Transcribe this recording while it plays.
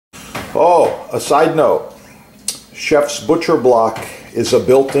Oh, a side note, Chef's Butcher Block is a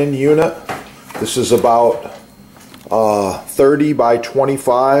built-in unit. This is about 30 by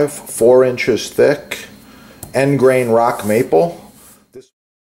 25, 4 inches thick, end grain rock maple.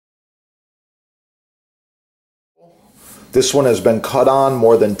 This one has been cut on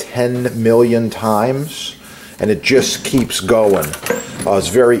more than 10 million times, and it just keeps going. It's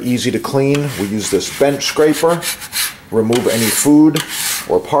very easy to clean. We use this bench scraper, remove any food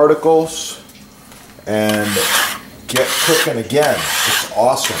or particles, and get cooking again. It's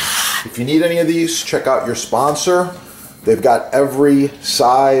awesome. If you need any of these, check out your sponsor. They've got every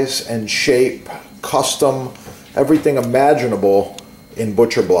size and shape, custom, everything imaginable in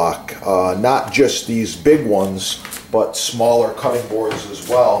Butcher Block. Not just these big ones, but smaller cutting boards as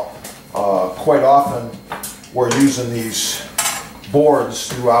well. Quite often we're using these boards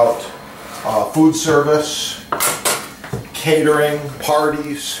throughout food service, catering,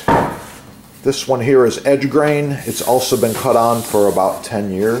 parties. This one here is edge grain. It's also been cut on for about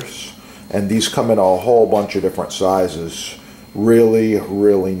 10 years. And these come in a whole bunch of different sizes. Really,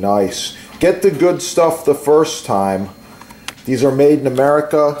 really nice. Get the good stuff the first time. These are made in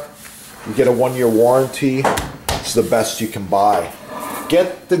America. You get a 1-year warranty. It's the best you can buy.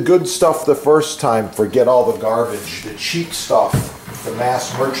 Get the good stuff the first time. Forget all the garbage, the cheap stuff the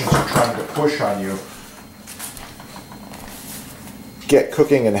mass merchants are trying to push on you. Get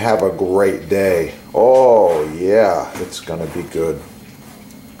cooking and have a great day. Oh yeah, it's gonna be good.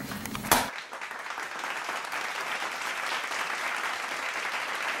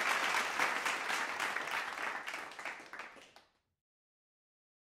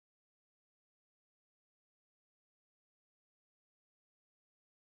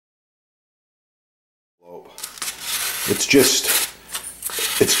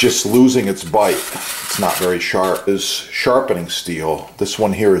 It's just losing its bite. It's not very sharp. This sharpening steel. This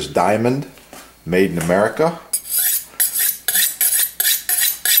one here is diamond, made in America.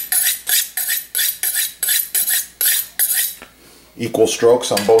 Equal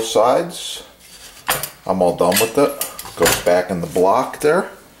strokes on both sides. I'm all done with it. Goes back in the block there.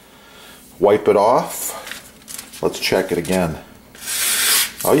 Wipe it off. Let's check it again.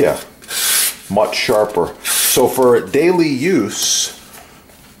 Oh yeah, much sharper. So for daily use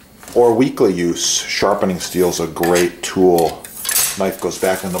or weekly use, sharpening steel is a great tool. Knife goes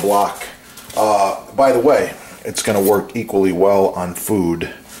back in the block. By the way, it's going to work equally well on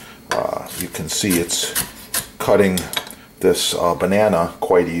food. You can see it's cutting this banana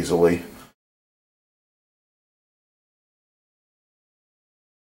quite easily.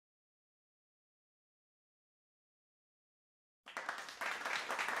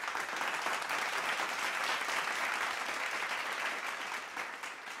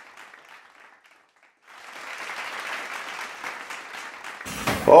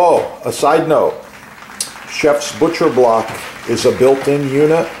 Oh, a side note, Chef's Butcher Block is a built-in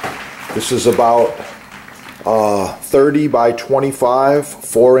unit. This is about 30 by 25,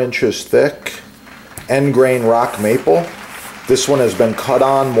 4 inches thick, end grain rock maple. This one has been cut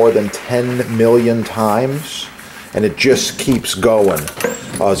on more than 10 million times, and it just keeps going.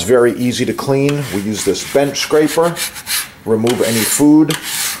 It's very easy to clean. We use this bench scraper, remove any food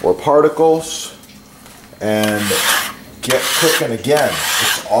or particles, and get cooking again.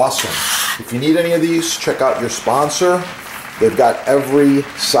 It's awesome. If you need any of these, check out your sponsor. They've got every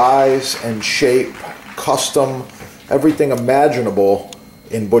size and shape, custom, everything imaginable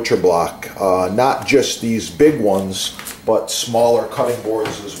in Butcher Block. Not just these big ones, but smaller cutting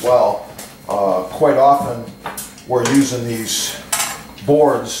boards as well. Quite often we're using these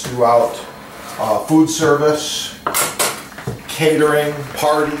boards throughout food service, catering,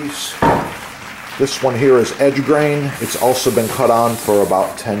 parties. This one here is edge grain. It's also been cut on for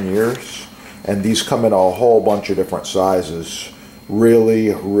about 10 years. And these come in a whole bunch of different sizes.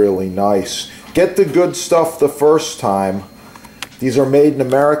 Really, really nice. Get the good stuff the first time. These are made in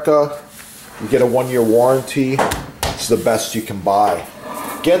America. You get a 1-year warranty. It's the best you can buy.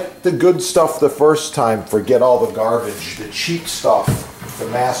 Get the good stuff the first time. Forget all the garbage, the cheap stuff the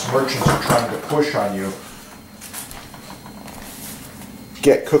mass merchants are trying to push on you.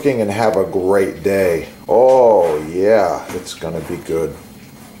 Get cooking and have a great day. Oh yeah, it's gonna be good.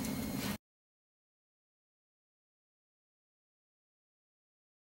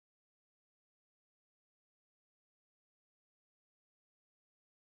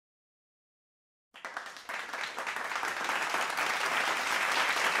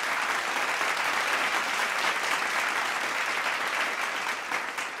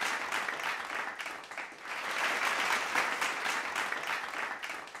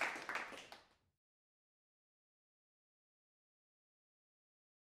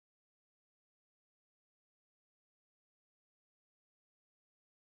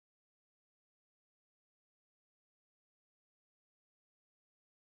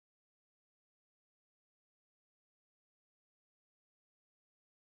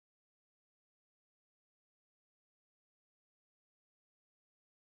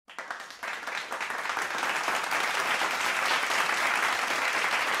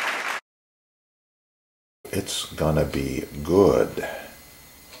 it's gonna be good.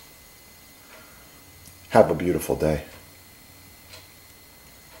 Have a beautiful day.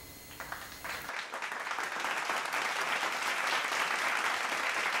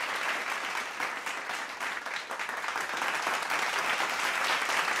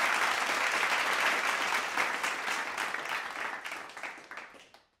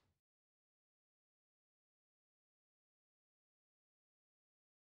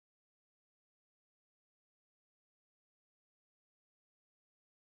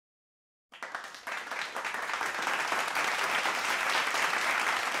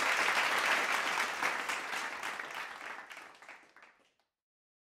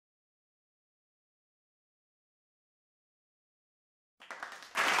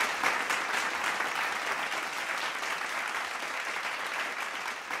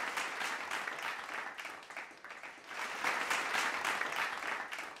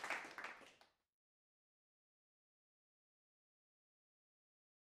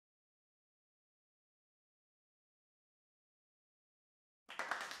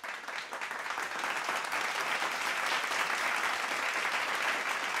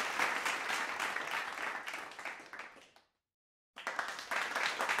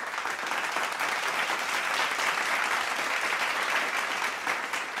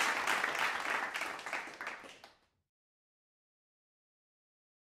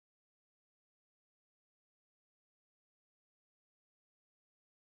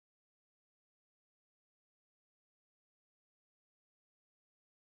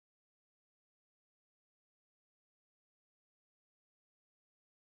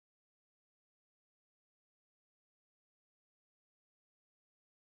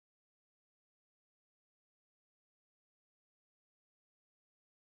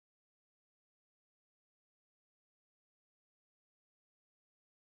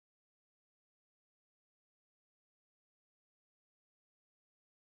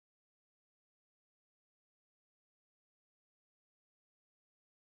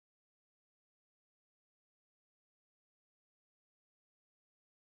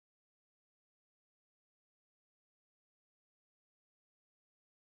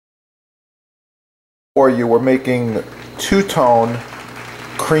 Or you were making two-tone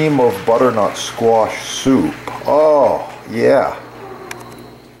cream of butternut squash soup. Oh, yeah.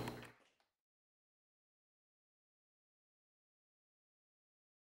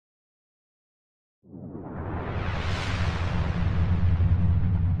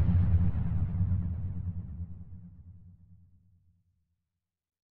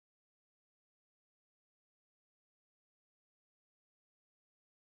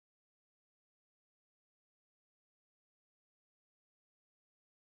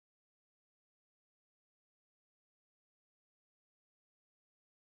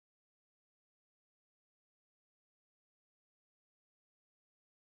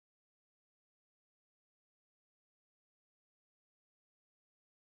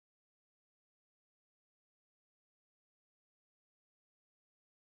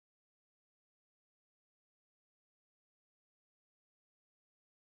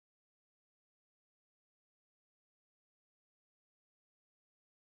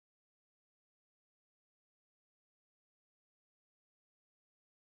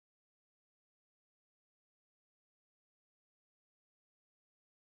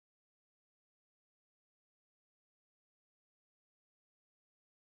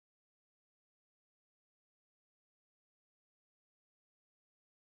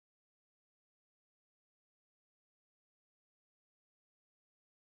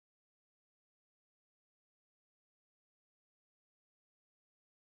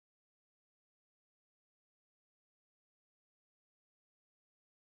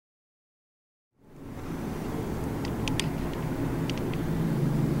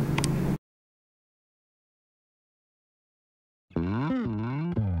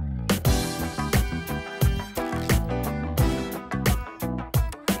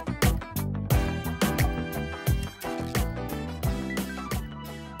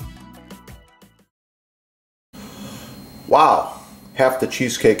 Wow, half the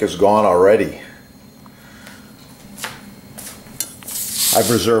cheesecake is gone already. I've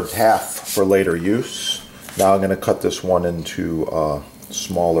reserved half for later use. Now I'm going to cut this one into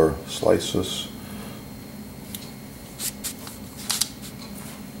smaller slices.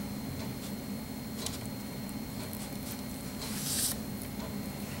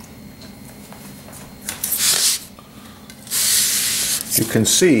 You can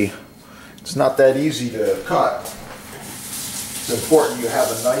see it's not that easy to cut. It's important you have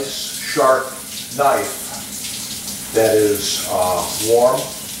a nice sharp knife that is warm.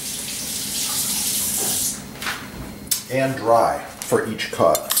 and dry for each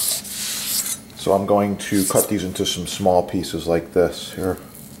cut. So I'm going to cut these into some small pieces like this here.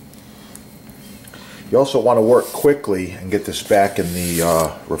 You also want to work quickly and get this back in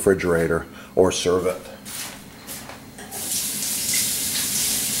the refrigerator or serve it.